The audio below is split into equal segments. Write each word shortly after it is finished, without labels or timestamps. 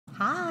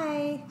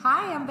Hi.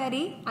 Hi, I'm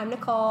Betty. I'm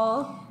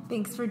Nicole.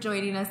 Thanks for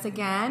joining us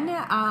again.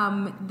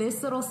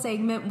 This little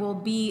segment will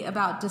be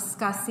about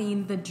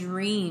discussing the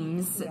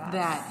dreams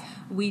that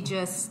we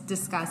just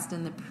discussed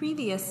in the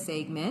previous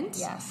segment.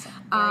 Yes,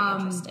 very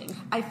interesting.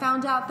 I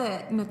found out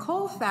that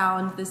Nicole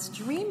found this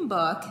dream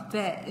book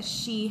that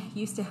she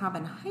used to have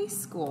in high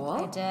school.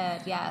 I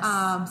did,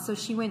 yes. So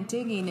she went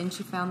digging and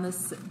she found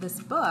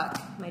this book.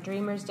 My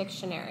Dreamer's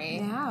Dictionary.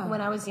 Yeah.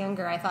 When I was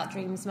younger, I thought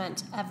dreams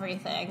meant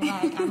everything.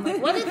 I'm like,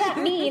 what did that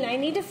mean? I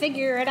need to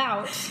figure it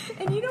out.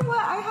 And you know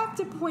what? I have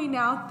to point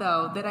out,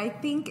 though, that I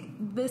think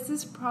this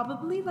is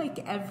probably like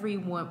every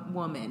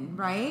woman,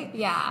 right?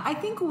 Yeah. I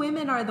think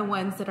women are the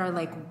ones that are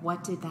like,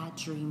 what did that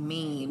dream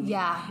mean?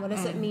 Yeah. What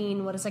does it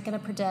mean? What is it going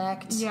to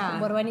predict? Yeah.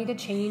 What do I need to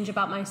change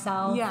about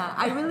myself? Yeah.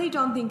 I really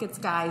don't think it's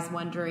guys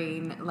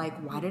wondering, like,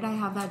 why did I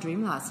have that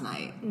dream last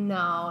night?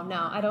 No.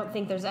 I don't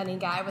think there's any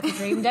guy with a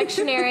dream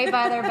dictionary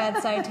by their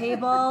bedside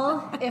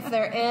table. If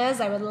there is,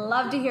 I would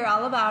love to hear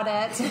all about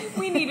it.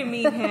 We need to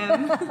meet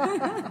him.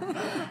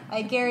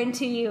 I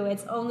guarantee you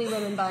it's only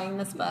women buying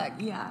this book.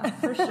 Yeah,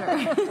 for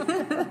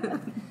sure.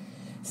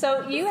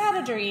 So you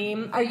had a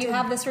dream, or you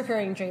have this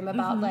recurring dream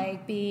about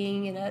like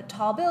being in a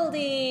tall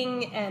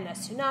building and a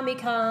tsunami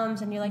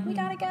comes and you're like, we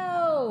gotta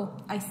go.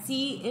 I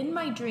see in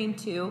my dream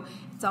too,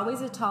 it's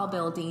always a tall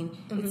building.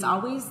 It's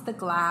always the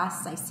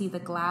glass. I see the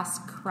glass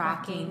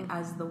cracking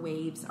as the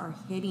waves are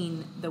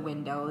hitting the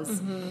windows.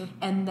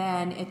 And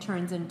then it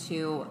turns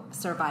into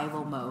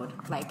survival mode.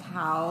 Like,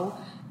 how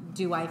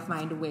do I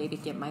find a way to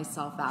get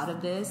myself out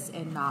of this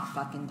and not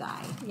fucking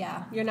die?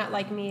 Yeah, you're not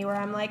like me where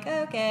I'm like,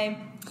 okay,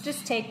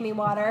 just take me,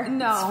 water.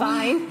 No. It's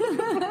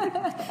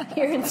fine.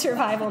 You're in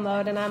survival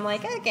mode, and I'm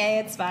like, okay,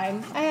 it's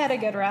fine. I had a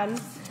good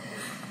run.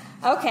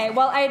 Okay,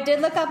 well, I did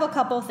look up a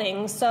couple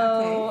things.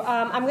 So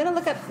I'm going to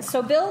look up,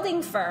 so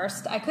building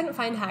first. I couldn't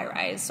find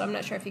high-rise, so I'm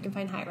not sure if you can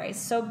find high-rise.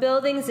 So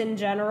buildings in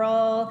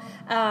general,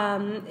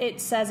 it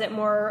says it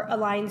more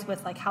aligns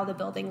with like how the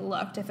building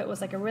looked. If it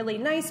was like a really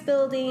nice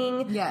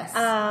building. Yes.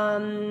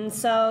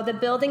 So the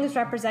buildings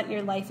represent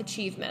your life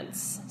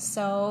achievements.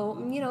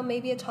 So, you know,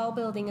 maybe a tall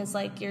building is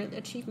like your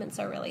achievements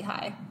are really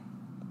high.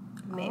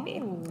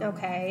 Maybe. Oh.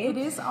 Okay. It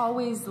is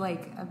always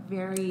like a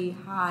very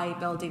high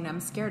building. I'm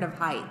scared of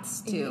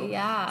heights too.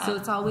 Yeah. So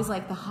it's always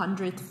like the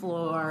 100th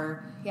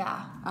floor.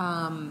 Yeah.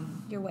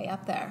 You're way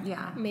up there.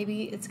 Yeah.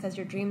 Maybe it's because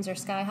your dreams are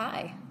sky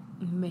high.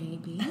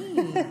 Maybe.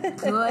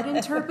 Good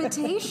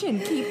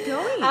interpretation. Keep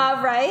going.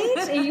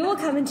 Right? You will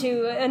come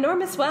into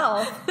enormous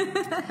wealth.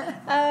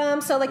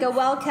 So like a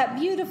well-kept,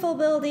 beautiful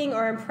building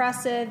or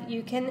impressive,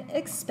 you can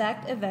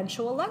expect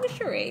eventual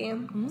luxury.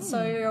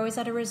 So you're always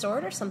at a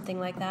resort or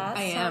something like that.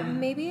 I am.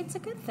 Maybe it's a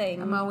good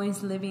thing. I'm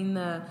always living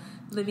the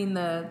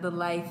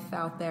life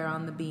out there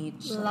on the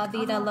beach. La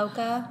vida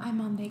loca.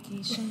 I'm on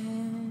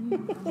vacation.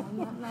 La,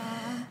 la,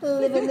 la.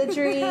 Living the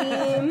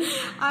dream.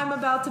 I'm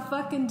about to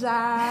fucking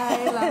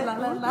die. La la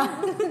la la.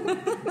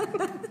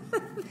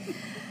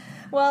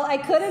 Well, I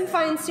couldn't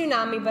find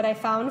tsunami, but I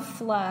found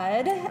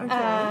flood.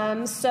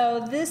 Okay.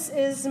 So this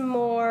is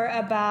more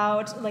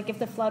about, like, if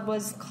the flood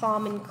was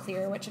calm and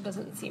clear, which it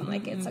doesn't seem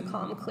like it's a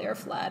calm, clear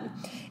flood.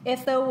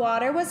 If the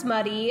water was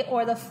muddy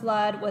or the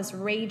flood was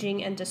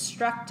raging and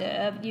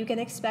destructive, you can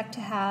expect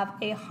to have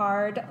a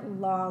hard,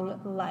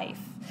 long life.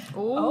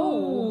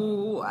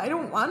 Oh, I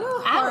don't want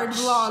a hard,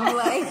 long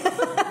life.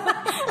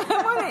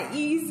 I want an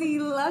easy,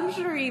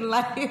 luxury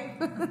life.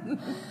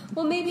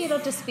 Well, maybe it'll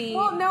just be...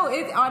 Well, no,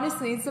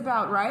 honestly, it's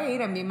about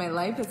right. I mean, my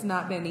life has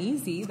not been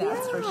easy,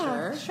 that's for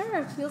sure.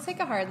 Sure. You'll take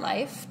a hard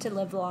life to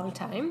live a long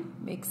time.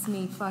 Makes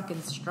me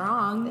fucking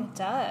strong. It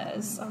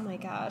does. Oh my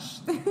gosh.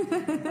 I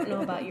don't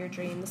know about your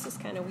dream. This is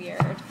kind of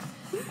weird.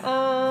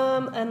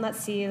 And let's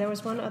see. There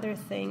was one other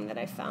thing that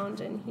I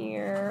found in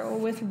here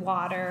with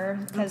water,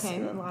 because a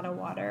lot of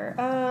water.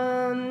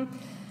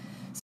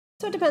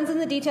 So it depends on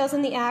the details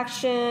and the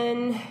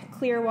action.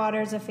 Clear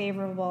water is a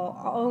favorable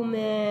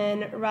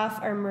omen.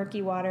 Rough or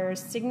murky waters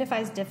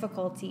signifies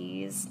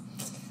difficulties.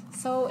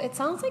 So it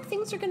sounds like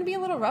things are going to be a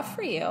little rough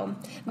for you.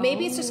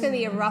 Maybe it's just going to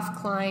be a rough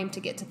climb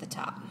to get to the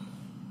top.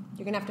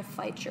 You're going to have to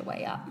fight your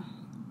way up.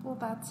 Well,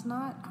 that's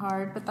not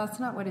hard, but that's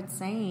not what it's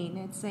saying.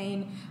 It's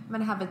saying I'm going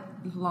to have a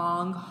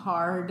long,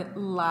 hard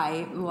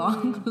life,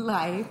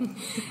 life.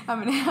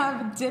 I'm going to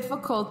have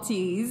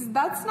difficulties.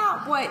 That's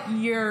not what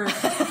your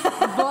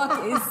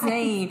book is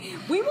saying.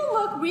 We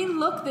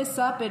look this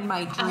up in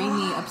my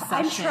Dreamy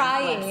Obsession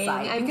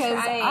website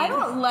because I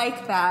don't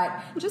like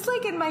that. Just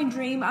like in my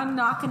dream, I'm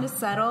not going to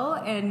settle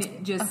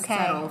and just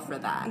settle for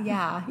that.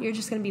 Yeah, you're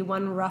just going to be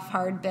one rough,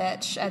 hard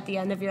bitch at the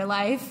end of your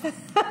life.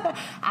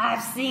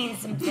 I've seen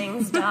some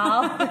things, doll.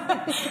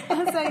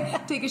 As I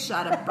take a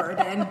shot of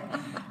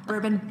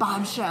bourbon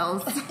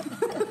bombshells.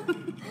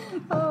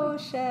 Oh,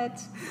 shit.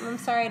 I'm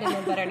sorry I didn't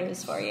have better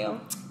news for you.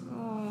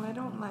 Oh, I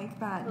don't like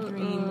that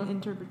dream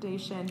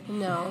interpretation.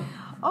 No.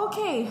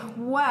 Okay,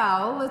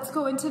 well, let's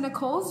go into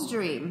Nicole's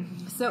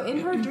dream. So in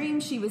her dream,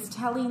 she was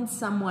telling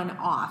someone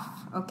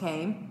off,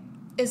 okay?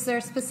 Is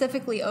there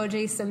specifically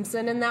O.J.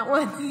 Simpson in that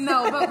one?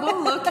 No, but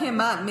we'll look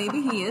him up.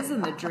 Maybe he is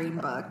in the dream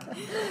book.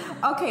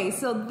 Okay,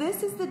 so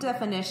this is the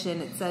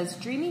definition. It says,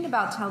 dreaming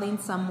about telling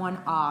someone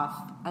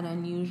off, an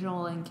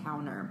unusual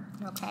encounter.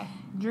 Okay.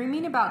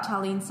 Dreaming about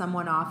telling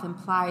someone off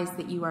implies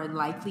that you are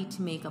likely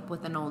to make up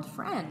with an old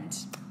friend.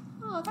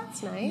 Oh,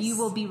 that's nice. You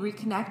will be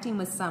reconnecting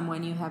with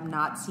someone you have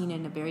not seen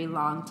in a very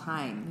long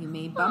time. You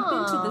may bump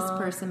into this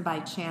person by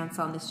chance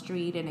on the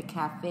street, in a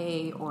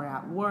cafe, or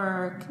at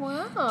work.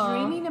 Wow.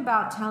 Dreaming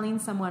about telling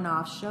someone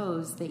off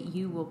shows that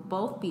you will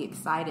both be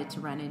excited to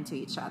run into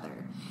each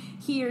other.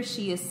 He or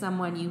she is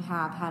someone you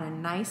have had a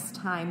nice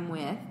time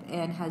with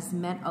and has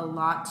meant a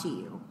lot to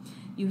you.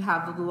 You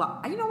have a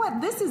lot. You know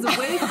what? This is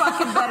way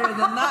fucking better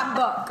than that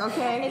book,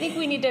 okay? I think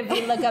we need to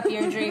look up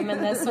your dream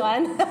in this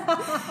one.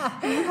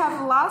 You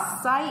have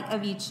lost sight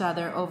of each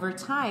other over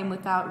time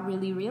without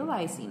really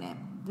realizing it.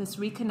 This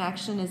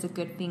reconnection is a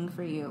good thing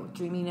for you.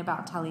 Dreaming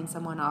about telling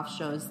someone off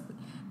shows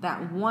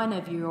that one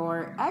of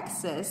your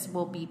exes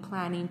will be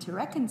planning to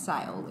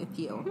reconcile with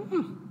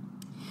you.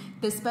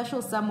 This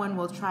special someone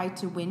will try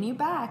to win you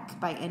back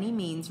by any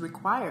means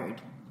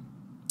required.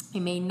 It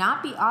may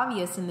not be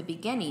obvious in the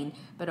beginning,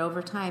 but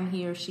over time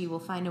he or she will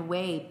find a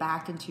way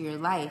back into your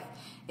life.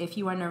 If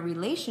you are in a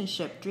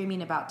relationship,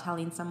 dreaming about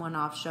telling someone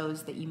off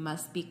shows that you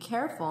must be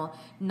careful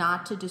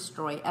not to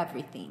destroy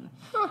everything.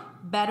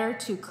 Better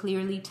to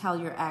clearly tell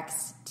your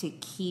ex to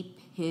keep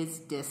his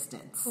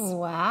distance.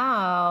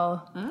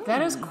 Wow.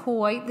 That is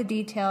quite the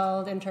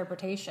detailed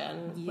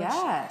interpretation.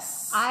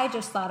 Yes. I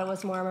just thought it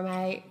was more of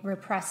my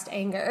repressed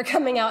anger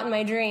coming out in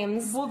my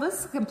dreams. Well, this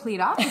is the complete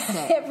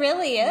opposite. It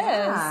really is.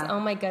 Yeah. Oh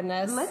my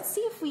goodness. Let's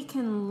see if we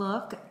can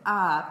look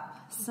up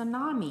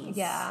tsunamis.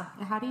 Yeah.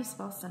 How do you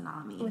spell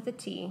tsunami? With a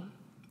T.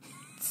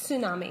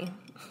 Tsunami.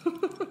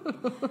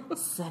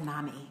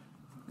 Tsunami.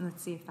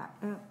 Let's see if that...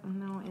 Oh,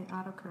 no, it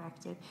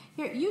auto-corrected.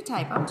 Here, you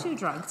type. I'm too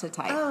drunk to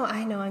type. Oh,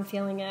 I know. I'm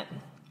feeling it.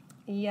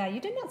 Yeah,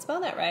 you did not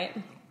spell that right.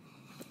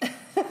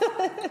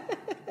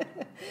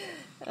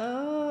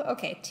 Oh,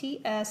 okay.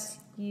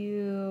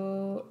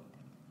 Tsunami.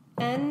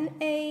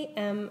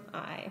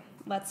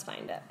 Let's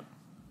find it.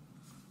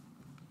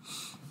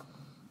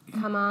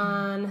 Come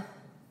on.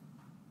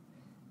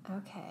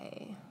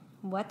 Okay.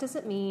 What does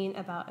it mean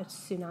about a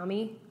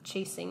tsunami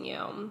chasing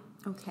you?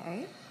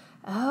 Okay.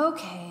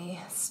 Okay,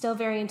 still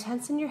very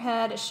intense in your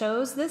head. It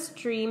shows this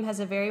dream has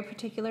a very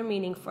particular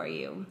meaning for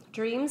you.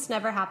 Dreams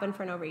never happen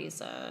for no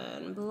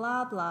reason.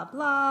 Blah, blah,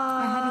 blah.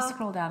 I had to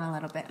scroll down a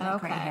little bit. Like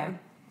Okay. Right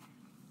here.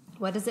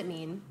 What does it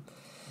mean?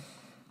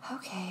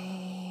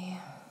 Okay.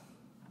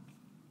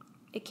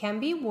 It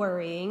can be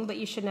worrying, but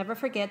you should never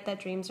forget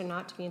that dreams are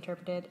not to be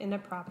interpreted in a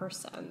proper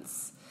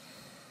sense.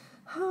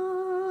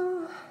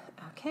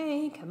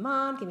 Okay, come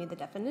on, give me the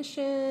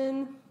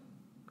definition.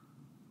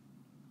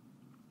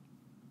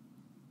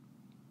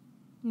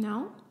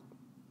 No?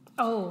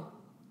 Oh.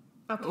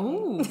 Okay.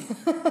 Oh.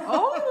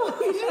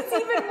 It's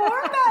even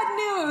more bad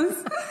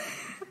news.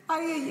 Ay,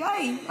 ay,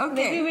 ay.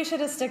 Okay. Maybe we should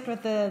have stuck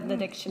with the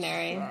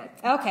dictionary.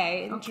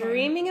 Okay.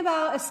 Dreaming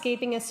about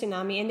escaping a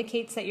tsunami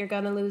indicates that you're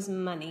going to lose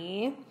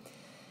money.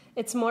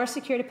 It's more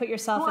secure to put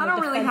yourself in a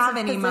defensive position. I don't really have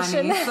any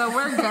money, so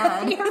we're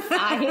good. You're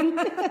fine.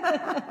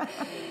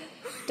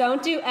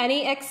 Don't do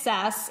any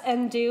excess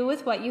and do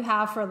with what you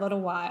have for a little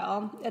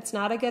while. It's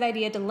not a good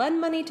idea to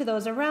lend money to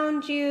those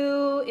around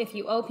you. If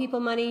you owe people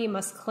money, you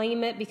must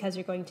claim it because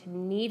you're going to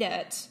need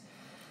it.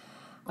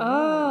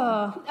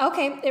 Oh,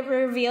 okay. It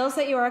reveals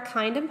that you are a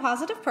kind and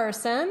positive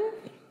person.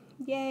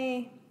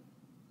 Yay.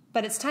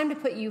 But it's time to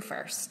put you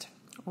first.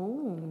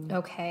 Oh.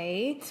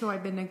 Okay. So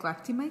I've been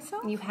neglecting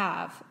myself? You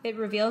have. It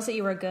reveals that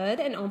you are good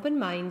and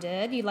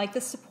open-minded. You like the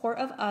support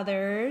of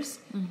others.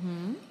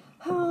 Mm-hmm.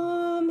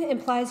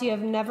 Implies you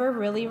have never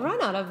really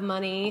run out of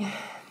money.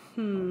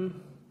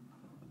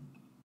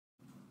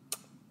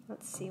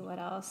 Let's see what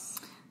else.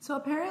 So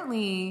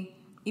apparently,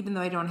 even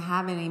though I don't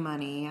have any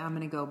money, I'm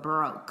going to go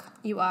broke.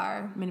 You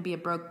are. I'm going to be a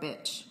broke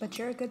bitch. But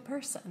you're a good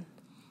person.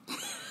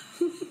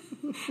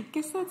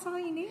 Guess that's all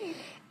you need.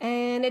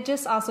 And it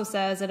just also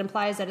says, it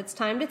implies that it's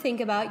time to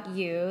think about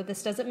you.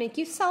 This doesn't make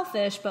you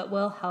selfish, but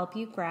will help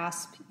you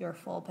grasp your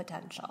full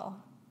potential.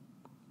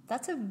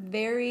 That's a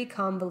very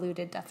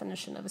convoluted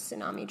definition of a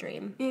tsunami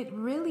dream. It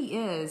really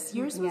is.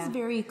 Yours was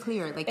very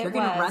clear. Like, you're It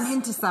going to was. run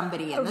into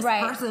somebody, and this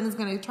person is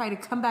going to try to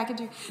come back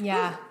into...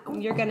 Yeah,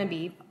 you're going to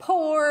be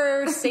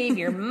poor, save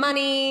your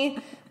money,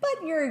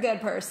 but you're a good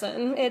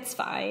person. It's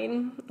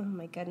fine. Oh,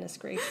 my goodness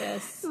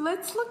gracious.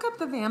 Let's look up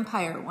the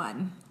vampire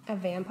one. A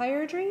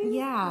vampire dream?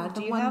 Yeah.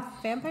 Do you have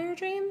vampire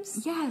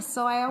dreams? Yes.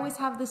 So I always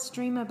have this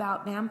dream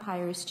about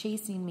vampires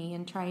chasing me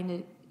and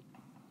trying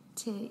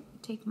to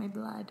take my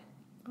blood.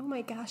 Oh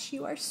my gosh,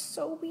 you are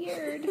so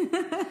weird.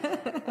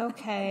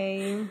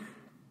 Okay.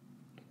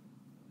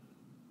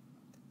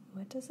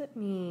 What does it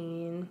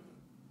mean?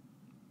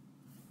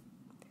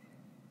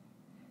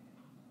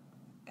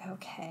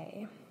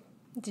 Okay.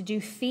 Did you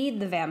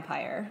feed the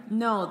vampire?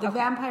 No, the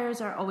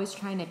vampires are always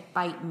trying to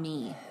bite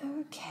me.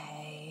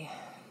 Okay.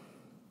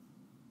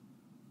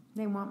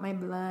 They want my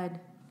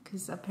blood.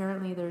 because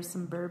apparently there's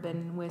some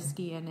bourbon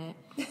whiskey in it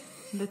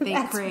that they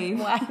That's crave.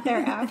 why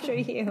they're after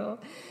you.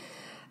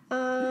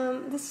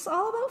 This is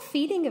all about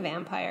feeding a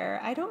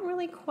vampire. I don't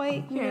really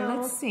quite Here,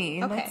 know. let's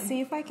see. Okay. Let's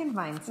see if I can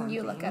find something.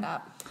 You look it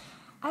up.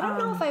 I don't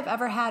know if I've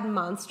ever had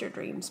monster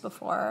dreams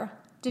before.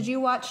 Did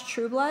you watch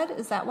True Blood?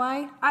 Is that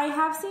why? I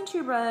have seen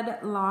True Blood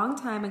a long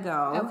time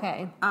ago.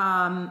 Okay.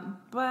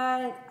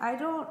 But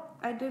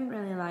I didn't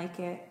really like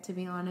it, to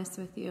be honest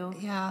with you.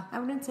 Yeah. I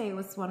wouldn't say it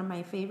was one of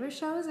my favorite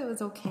shows. It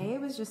was okay.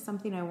 It was just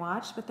something I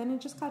watched, but then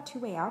it just got too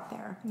way out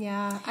there.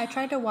 Yeah. I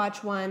tried to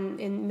watch one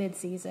in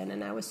mid-season,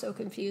 and I was so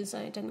confused,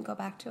 and I didn't go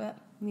back to it.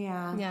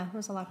 Yeah. Yeah,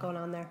 there's a lot going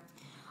on there.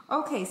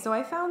 Okay, so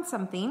I found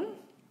something.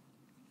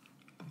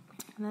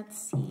 Let's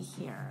see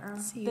here.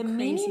 The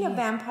meaning of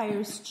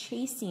vampires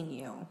chasing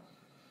you.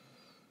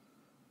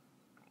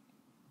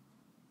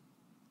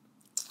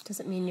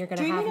 Doesn't mean you're going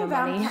to have no Dreaming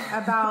money.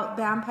 about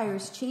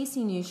vampires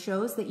chasing you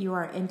shows that you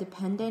are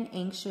independent,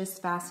 anxious,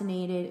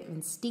 fascinated,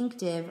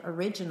 instinctive,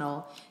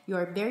 original. You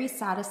are very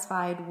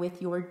satisfied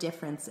with your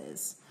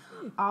differences.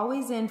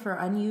 Always in for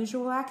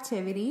unusual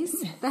activities.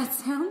 That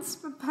sounds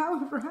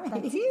about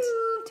right. That's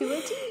you to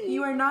a T.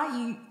 You are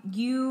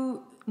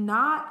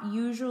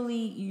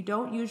you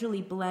don't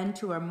usually blend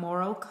to a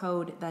moral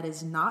code that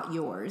is not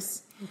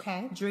yours.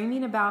 Okay.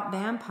 Dreaming about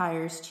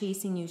vampires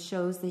chasing you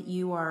shows that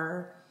you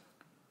are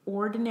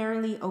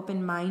ordinarily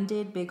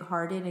open-minded,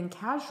 big-hearted, and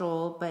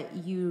casual,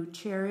 but you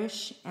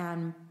cherish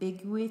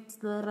ambiguity.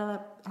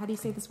 How do you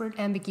say this word?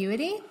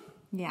 Ambiguity?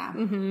 Yeah.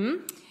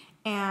 Mm-hmm.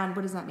 And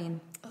what does that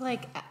mean?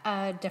 Like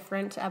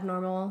different,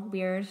 abnormal,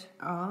 weird.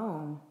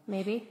 Oh.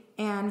 Maybe.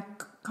 And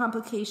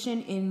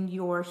complication in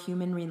your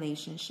human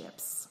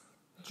relationships.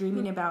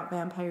 Dreaming about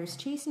vampires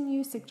chasing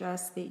you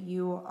suggests that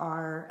you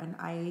are an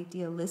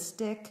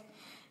idealistic.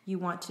 You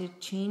want to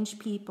change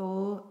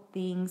people,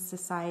 things,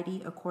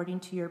 society according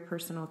to your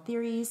personal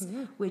theories,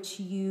 which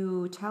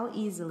you tell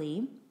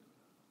easily.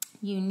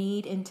 You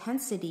need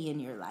intensity in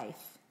your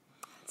life.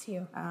 That's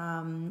you.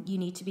 You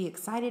need to be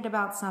excited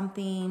about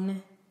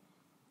something,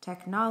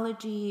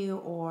 technology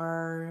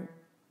or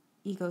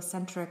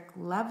egocentric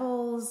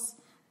levels,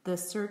 the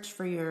search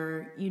for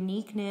your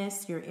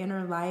uniqueness, your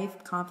inner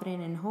life,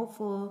 confident and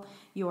hopeful.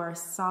 You are a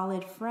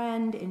solid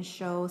friend and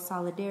show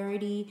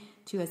solidarity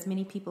to as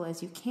many people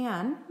as you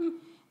can.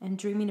 And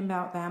dreaming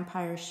about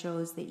vampires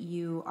shows that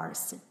you are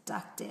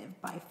seductive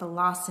by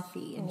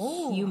philosophy and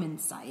human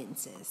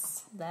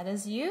sciences. That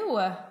is you.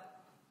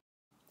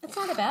 That's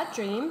not a bad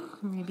dream.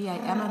 Maybe I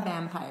am a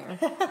vampire.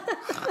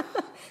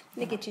 Let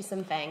me get you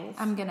some fangs.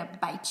 I'm going to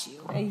bite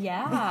you.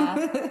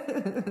 Yeah.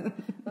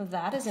 Well,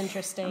 that is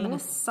interesting. I'm going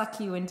to suck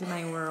you into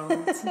my world.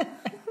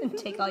 And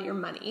take all your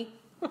money.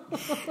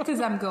 Because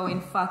I'm going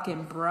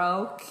fucking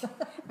broke.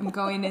 I'm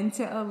going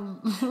into a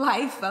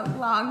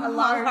long,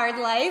 hard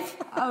life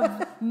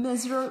of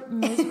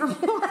miserable.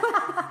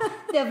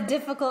 You have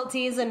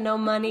difficulties and no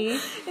money.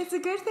 It's a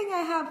good thing I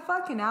have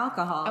fucking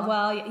alcohol.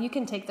 Well, you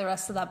can take the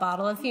rest of that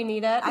bottle if you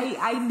need it.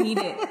 I need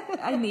it.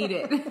 I need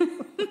it.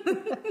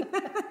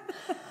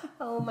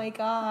 Oh my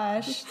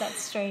gosh,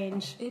 that's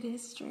strange. It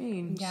is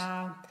strange.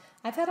 Yeah.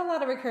 I've had a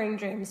lot of recurring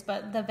dreams,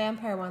 but the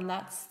vampire one,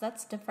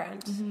 that's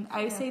different. Mm-hmm.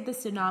 I say the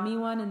tsunami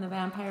one and the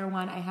vampire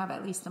one, I have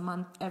at least a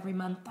month, every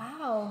month.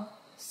 Wow.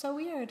 So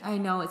weird. I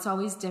know, it's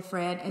always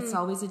different. It's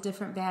always a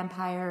different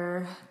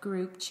vampire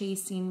group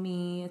chasing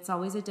me. It's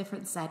always a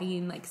different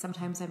setting. Like,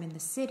 sometimes I'm in the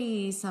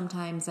city.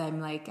 Sometimes I'm,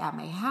 like, at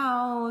my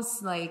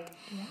house. Like,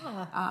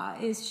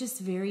 it's just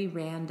very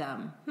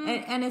random.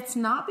 And it's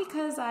not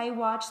because I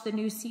watched the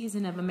new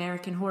season of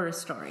American Horror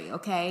Story,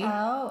 okay?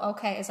 Oh,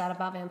 okay. Is that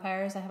about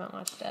vampires? I haven't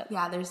watched it.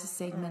 Yeah, there's a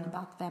segment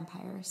about the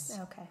vampires.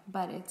 Okay.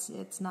 But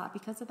it's not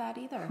because of that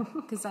either.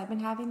 Because I've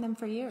been having them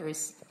for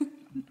years.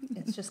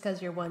 It's just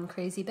because you're one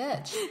crazy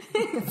bitch.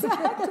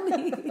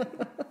 Exactly.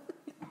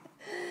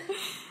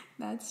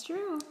 That's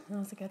true. That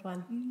was a good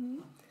one.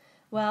 Mm-hmm.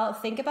 Well,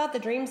 think about the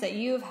dreams that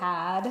you've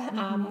had.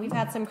 We've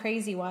had some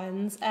crazy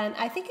ones, and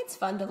I think it's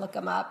fun to look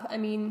them up. I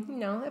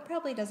mean, it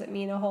probably doesn't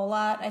mean a whole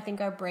lot. I think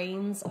our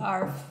brains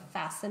are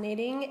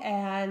fascinating,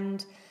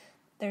 and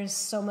there's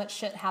so much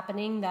shit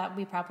happening that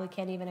we probably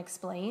can't even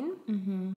explain. Mm-hmm.